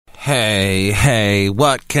Hey,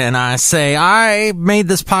 what can I say? I made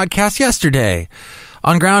this podcast yesterday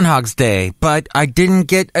on Groundhogs Day, but I didn't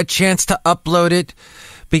get a chance to upload it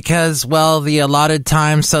because, well, the allotted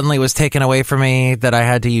time suddenly was taken away from me that I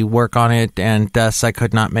had to work on it, and thus I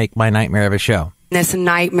could not make my nightmare of a show. This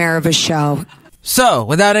nightmare of a show. So,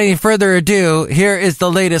 without any further ado, here is the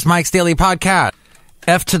latest Mike's Daily Podcast.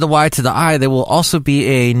 F to the Y to the I, there will also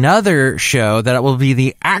be another show that will be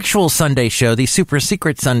the actual Sunday show, the super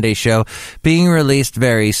secret Sunday show, being released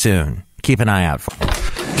very soon. Keep an eye out for it.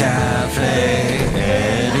 Cafe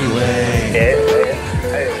anyway.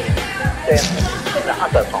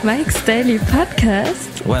 Mike's Daily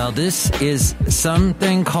Podcast. Well, this is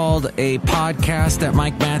something called a podcast that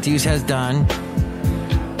Mike Matthews has done,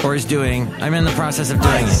 or is doing. I'm in the process of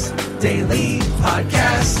doing it. Daily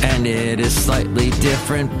Podcast. And it is slightly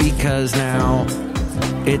different because now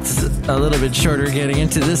it's a little bit shorter, getting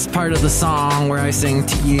into this part of the song where I sing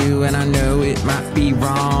to you, and I know it might be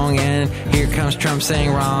wrong, and here comes Trump saying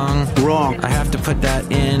wrong. Wrong. I have to put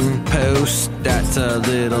that in post. That's a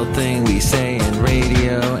little thing we say in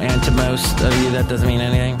radio, and to most of you that doesn't mean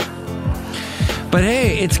anything. But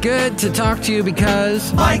hey, it's good to talk to you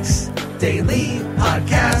because Mike's Daily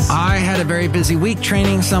Podcast. I had a very busy week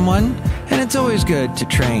training someone, and it's always good to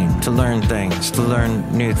train, to learn things, to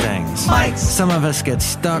learn new things. Mike's Some of us get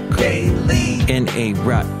stuck Daily in a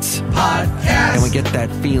rut, Podcast. and we get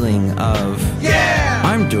that feeling of, yeah,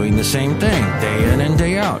 I'm doing the same thing day in and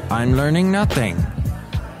day out. I'm learning nothing.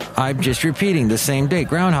 I'm just repeating the same day.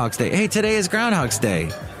 Groundhog's Day. Hey, today is Groundhog's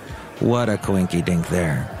Day. What a coinky-dink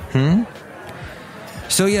there.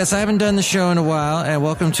 So, yes, I haven't done the show in a while, and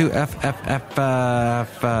welcome to episode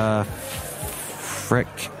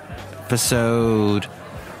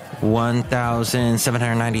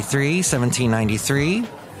 1793.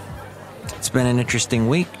 It's been an interesting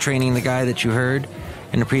week training the guy that you heard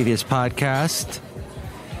in the previous podcast.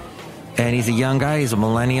 And he's a young guy, he's a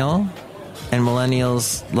millennial, and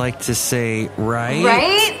millennials like to say, right?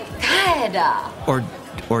 Right? Good.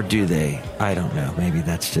 Or do they? I don't know. Maybe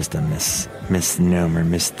that's just a misnomer,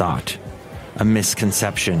 misthought, a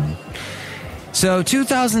misconception. So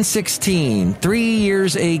 2016, 3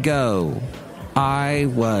 years ago, I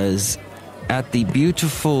was at the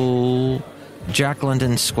beautiful Jack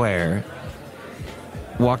London Square,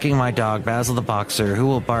 walking my dog, Basil the Boxer, who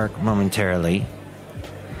will bark momentarily.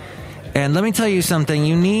 And let me tell you something.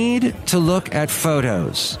 You need to look at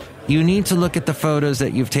photos. You need to look at the photos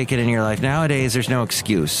that you've taken in your life. Nowadays, there's no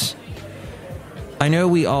excuse. I know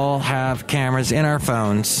we all have cameras in our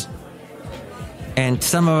phones, and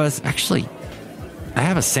some of us, actually, I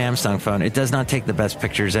have a Samsung phone. It does not take the best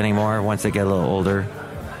pictures anymore. Once they get a little older,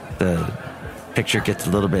 the picture gets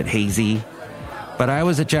a little bit hazy. But I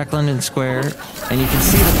was at Jack London Square, and you can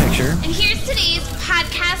see the picture. And here's today's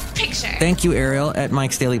podcast picture. Thank you, Ariel, at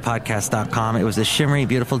MikesDailyPodcast.com. It was a shimmery,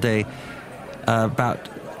 beautiful day. About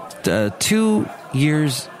 3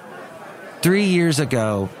 years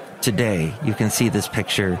ago today, you can see this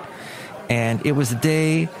picture. And it was a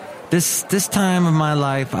day, this time of my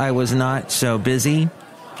life, I was not so busy.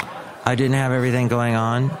 I didn't have everything going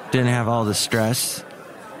on, didn't have all the stress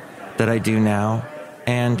that I do now.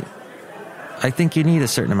 And I think you need a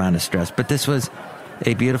certain amount of stress. But this was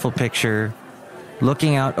a beautiful picture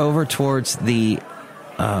looking out over towards the,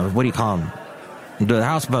 what do you call them? The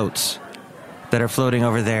houseboats that are floating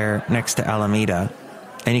over there next to Alameda.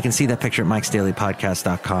 And you can see that picture at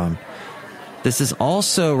MikesDailyPodcast.com. This is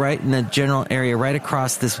also right in the general area, right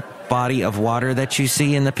across this body of water that you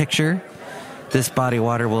see in the picture. This body of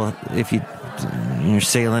water will, if you're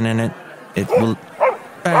sailing in it, it will...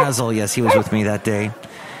 Basil, yes, he was with me that day.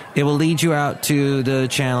 It will lead you out to the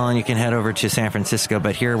channel, and you can head over to San Francisco.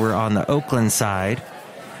 But here we're on the Oakland side.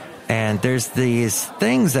 And there's these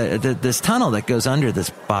things, this tunnel that goes under this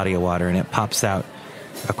body of water, and it pops out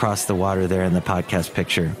across the water there in the podcast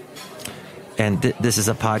picture. And this is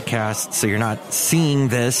a podcast, so you're not seeing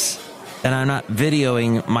this, and I'm not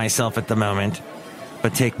videoing myself at the moment,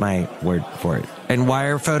 but take my word for it. And why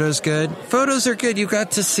are photos good? Photos are good. You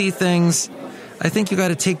got to see things. I think you got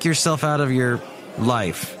to take yourself out of your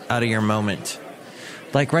life, out of your moment.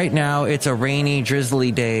 Like right now, it's a rainy,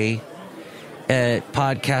 drizzly day at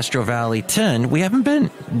Podcastro Valley 10. We haven't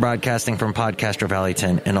been broadcasting from Podcastro Valley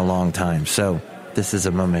 10 in a long time, so this is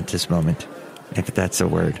a momentous moment, if that's a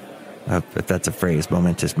word, if that's a phrase,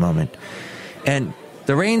 momentous moment. And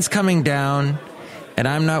the rain's coming down, and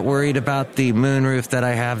I'm not worried about the moonroof that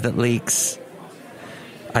I have that leaks.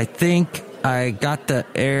 I think I got the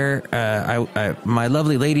air. My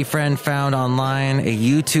lovely lady friend found online a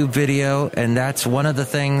YouTube video, and that's one of the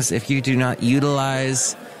things, if you do not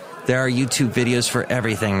utilize There are YouTube videos for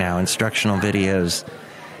everything now, instructional videos.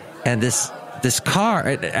 And this car,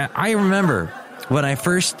 I remember when I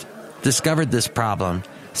first discovered this problem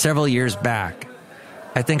several years back.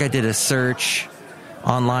 I think I did a search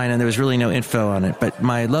online and there was really no info on it. But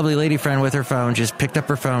my lovely lady friend with her phone just picked up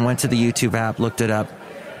her phone, went to the YouTube app, looked it up.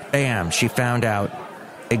 Bam, she found out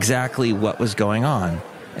exactly what was going on.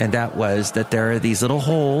 And that was that there are these little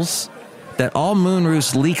holes that all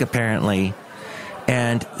moonroofs leak apparently.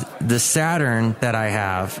 And the Saturn that I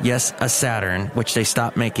have, yes, a Saturn, which they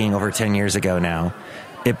stopped making over 10 years ago now,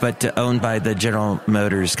 but owned by the General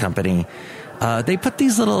Motors company, they put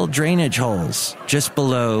these little drainage holes just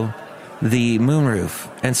below the moonroof.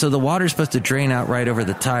 And so the water's supposed to drain out right over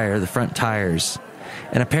the front tires.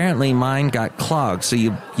 And apparently mine got clogged. So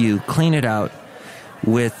you clean it out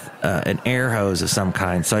with an air hose of some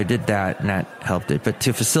kind. So I did that and that helped it. But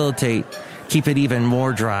to facilitate, keep it even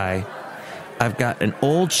more dry, I've got an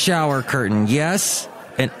old shower curtain. Yes,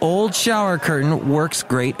 an old shower curtain works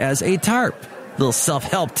great as a tarp. Little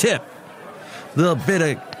self-help tip. Little bit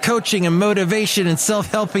of coaching and motivation and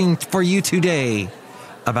self-helping for you today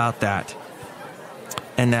about that.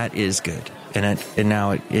 And that is good. And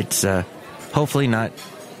now it's hopefully not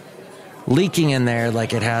leaking in there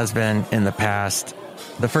like it has been in the past.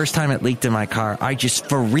 The first time it leaked in my car, I just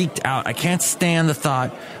freaked out. I can't stand the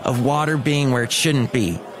thought of water being where it shouldn't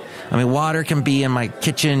be. I mean, water can be in my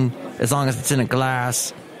kitchen as long as it's in a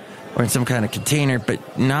glass or in some kind of container,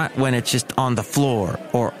 but not when it's just on the floor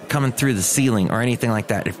or coming through the ceiling or anything like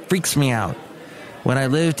that. It freaks me out. When I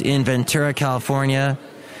lived in Ventura, California,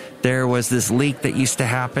 there was this leak that used to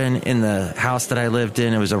happen in the house that I lived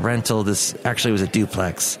in. It was a rental. This actually was a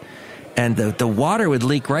duplex. And the water would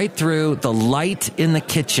leak right through the light in the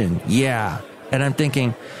kitchen. Yeah. And I'm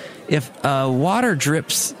thinking, if water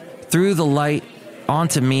drips through the light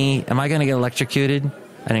onto me, am I going to get electrocuted?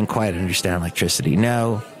 I didn't quite understand electricity.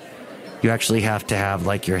 No, you actually have to have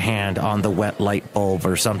like your hand on the wet light bulb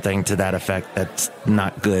or something to that effect. That's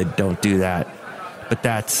not good. Don't do that. But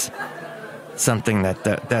that's something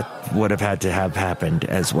that would have had to have happened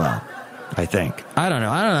as well, I think. I don't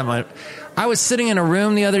know. I was sitting in a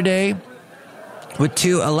room the other day with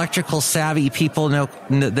two electrical savvy people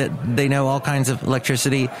that they know all kinds of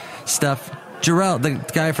electricity stuff. Jarrell, the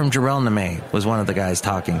guy from Jarrell Neme was one of the guys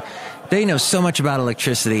talking. They know so much about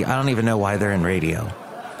electricity. I don't even know why they're in radio.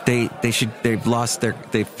 They've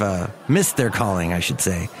missed their calling, I should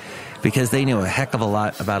say, because they knew a heck of a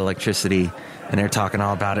lot about electricity and they're talking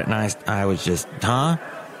all about it. And I was just, huh?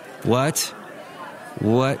 What?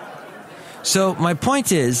 So my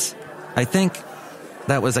point is, I think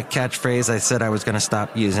that was a catchphrase I said I was going to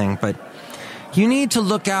stop using, but you need to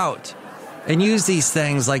look out and use these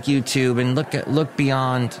things like YouTube and look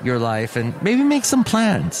beyond your life and maybe make some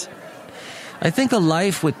plans. I think a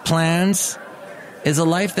life with plans is a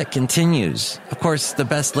life that continues. Of course, the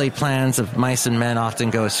best laid plans of mice and men often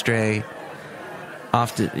go astray.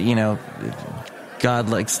 Often, God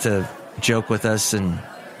likes to joke with us and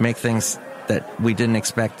make things that we didn't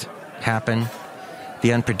expect happen.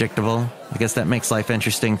 The unpredictable. I guess that makes life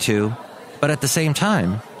interesting too. But at the same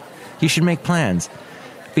time, you should make plans.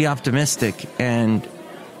 Be optimistic and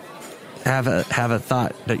have a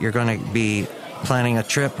thought that you're going to be planning a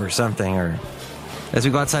trip or something. Or as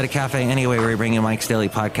we go outside a cafe anyway, we bring you Mike's Daily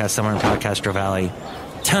Podcast somewhere in Podcastro Valley.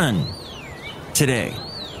 Ton today.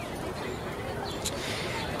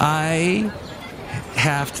 I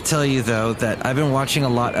have to tell you, though, that I've been watching a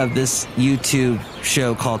lot of this YouTube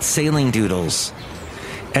show called Sailing Doodles.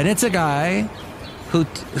 And it's a guy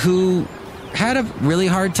who had a really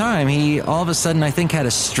hard time. He all of a sudden, I think, had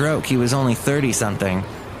a stroke. He was only 30-something.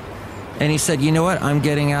 And he said, you know what? I'm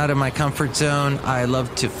getting out of my comfort zone. I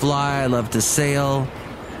love to fly. I love to sail.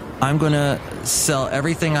 I'm going to sell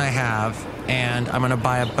everything I have, and I'm going to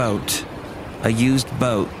buy a boat, a used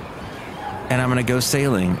boat, and I'm going to go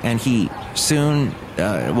sailing. And he soon,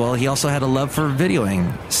 he also had a love for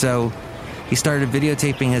videoing. So he started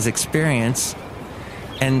videotaping his experience.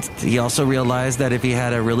 And he also realized that if he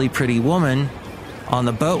had a really pretty woman on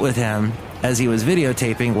the boat with him as he was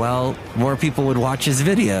videotaping, well, more people would watch his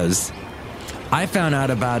videos. I found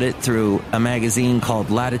out about it through a magazine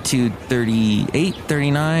called Latitude 38,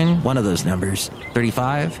 39, one of those numbers,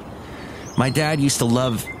 35. My dad used to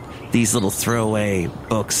love these little throwaway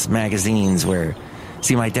books, magazines where,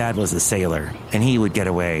 see, my dad was a sailor, and he would get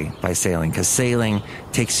away by sailing, because sailing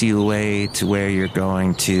takes you away to where you're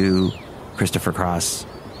going to. Christopher Cross,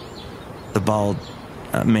 the bald,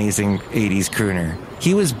 amazing 80s crooner.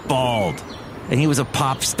 He was bald, and he was a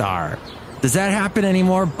pop star. Does that happen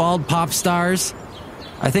anymore, bald pop stars?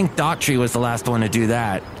 I think Daughtry was the last one to do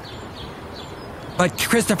that. But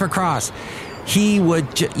Christopher Cross, he would,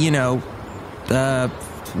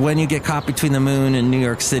 when you get caught between the moon and New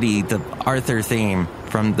York City, the Arthur theme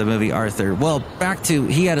from the movie Arthur. Well,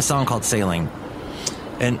 he had a song called Sailing.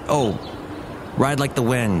 And, Ride Like the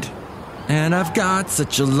Wind. And I've got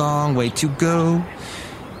such a long way to go.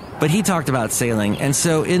 But he talked about sailing. And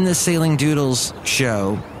so in the Sailing Doodles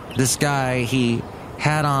show, this guy, he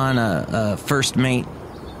had on a first mate,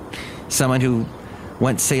 someone who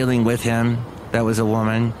went sailing with him. That was a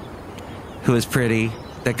woman who was pretty,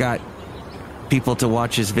 that got people to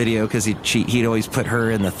watch his video because he'd always put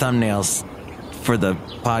her in the thumbnails for the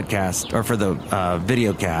podcast or for the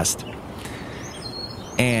video cast.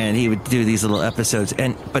 And he would do these little episodes.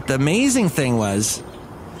 But the amazing thing was,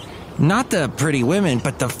 not the pretty women,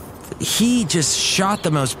 but he just shot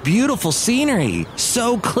the most beautiful scenery.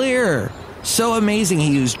 So clear, so amazing.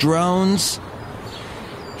 He used drones.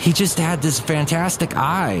 He just had this fantastic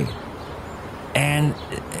eye. And,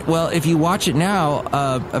 well, if you watch it now,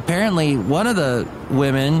 apparently one of the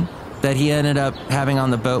women that he ended up having on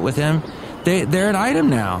the boat with him, they're an item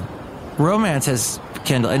now. Romance has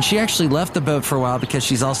kindled. And she actually left the boat for a while because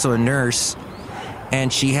she's also a nurse.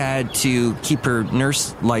 And she had to keep her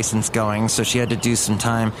nurse license going, so she had to do some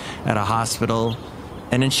time at a hospital.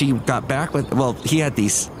 And then she got back he had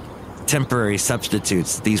these temporary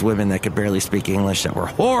substitutes, these women that could barely speak English that were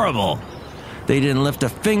horrible. They didn't lift a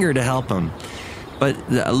finger to help him. But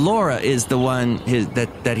Laura is the one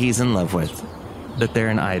that he's in love with, that they're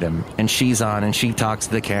an item. And she's on, and she talks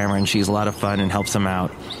to the camera, and she's a lot of fun and helps him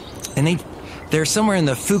out. And they're somewhere in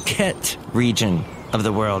the Phuket region of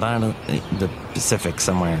the world. I don't know, the Pacific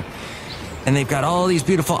somewhere. And they've got all these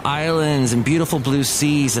beautiful islands and beautiful blue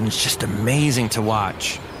seas, and it's just amazing to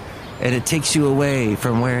watch. And it takes you away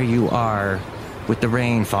from where you are with the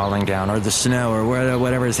rain falling down or the snow or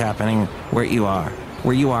whatever is happening where you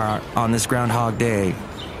are on this Groundhog Day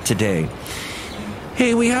today.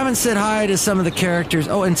 Hey, we haven't said hi to some of the characters.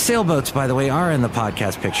 Oh, and sailboats, by the way, are in the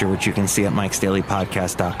podcast picture, which you can see at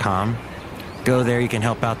MikesDailyPodcast.com. Go there. You can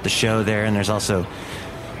help out the show there. And there's also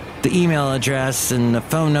the email address and the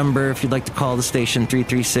phone number if you'd like to call the station,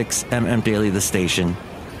 336-MM Daily, the station.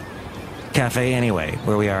 Cafe Anyway,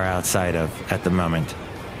 where we are outside of at the moment.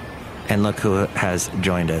 And look who has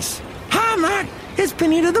joined us. Hi, Mike. It's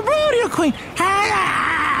Benita, the rodeo queen.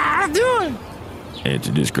 How you doing? It's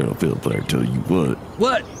a Disgruntled Fiddle Player. Tell you what.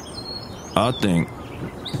 What? I think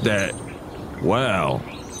that, wow,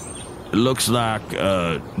 it looks like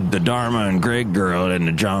the Dharma and Greg girl and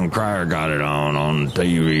the John Cryer got it on the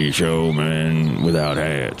TV show, man, without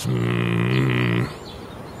hats. You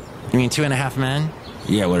mean 2.5 Men?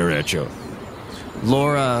 Yeah, whatever that show.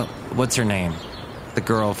 Laura, what's her name? The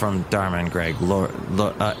girl from Dharma and Greg.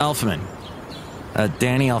 Elfman.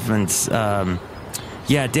 Danny Elfman's...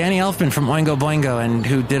 Danny Elfman from Oingo Boingo, and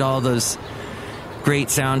who did all those great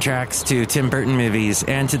soundtracks to Tim Burton movies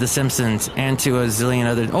and to The Simpsons and to a zillion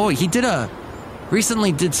other... Oh, he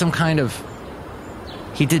recently did some kind of...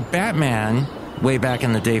 He did Batman way back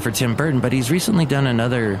in the day for Tim Burton, but he's recently done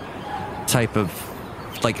another type of,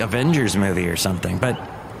 like, Avengers movie or something. But,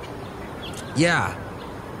 yeah.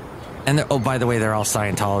 And, by the way, they're all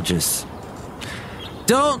Scientologists.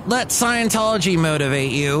 Don't let Scientology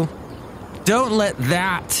motivate you. Don't let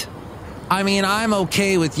that... I mean, I'm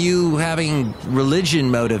okay with you having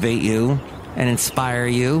religion motivate you and inspire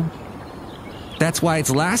you. That's why it's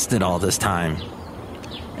lasted all this time.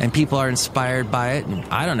 And people are inspired by it. And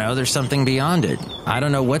I don't know, there's something beyond it. I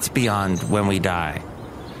don't know what's beyond when we die.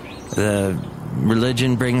 The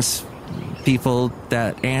religion brings people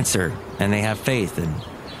that answer, and they have faith in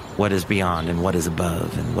what is beyond and what is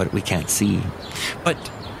above and what we can't see. But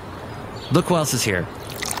look who else is here.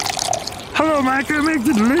 Hello, Mike. I make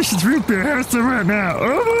the delicious root beer Harrison right now.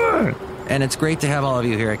 Oh, boy. And it's great to have all of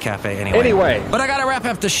you here at Cafe Anyway. But I got to wrap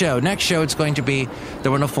up the show. Next show, it's going to be the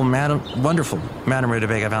wonderful Madame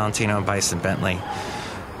Rootabega, Valentino, and Bison Bentley.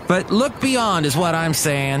 But look beyond is what I'm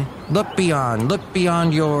saying. Look beyond. Look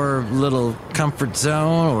beyond your little comfort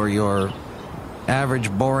zone or your average,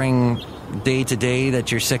 boring day-to-day that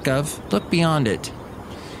you're sick of. Look beyond it.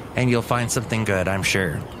 And you'll find something good, I'm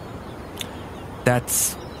sure.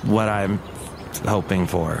 That's what I'm hoping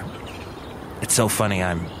for. It's so funny.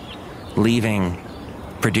 I'm leaving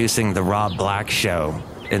producing the Rob Black show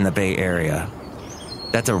in the Bay Area.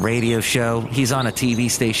 That's a radio show. He's on a TV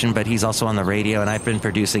station, but he's also on the radio, and I've been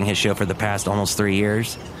producing his show for the past almost 3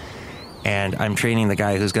 years. And I'm training the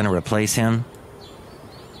guy who's going to replace him.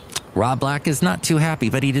 Rob Black is not too happy,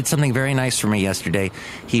 but he did something very nice for me yesterday.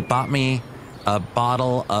 He bought me a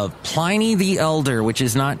bottle of Pliny the Elder, which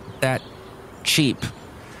is not that cheap.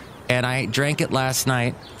 And I drank it last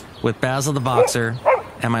night with Basil the Boxer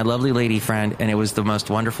and my lovely lady friend, and it was the most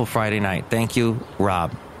wonderful Friday night. Thank you,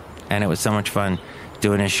 Rob. And it was so much fun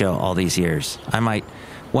doing his show all these years. I might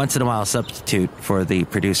once in a while substitute for the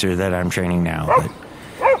producer that I'm training now,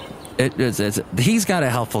 but he's got a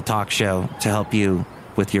helpful talk show to help you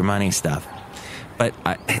with your money stuff. But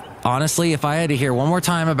honestly, if I had to hear one more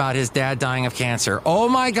time about his dad dying of cancer, oh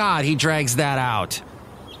my God, he drags that out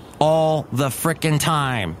all the frickin'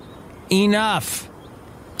 time. Enough.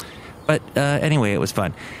 But anyway, it was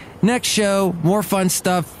fun. Next show, more fun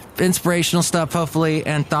stuff, inspirational stuff, hopefully,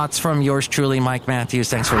 and thoughts from yours truly, Mike Matthews.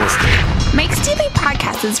 Thanks for listening. Mike's Daily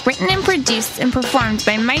Podcast is written and produced and performed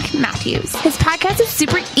by Mike Matthews. His podcast is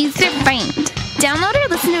super easy to find. Download or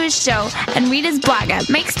listen to his show and read his blog at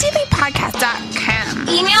MikesDailyPodcast.com.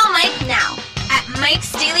 Email Mike now at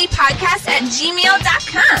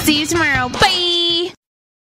MikesDailyPodcast@gmail.com. See you tomorrow. Bye!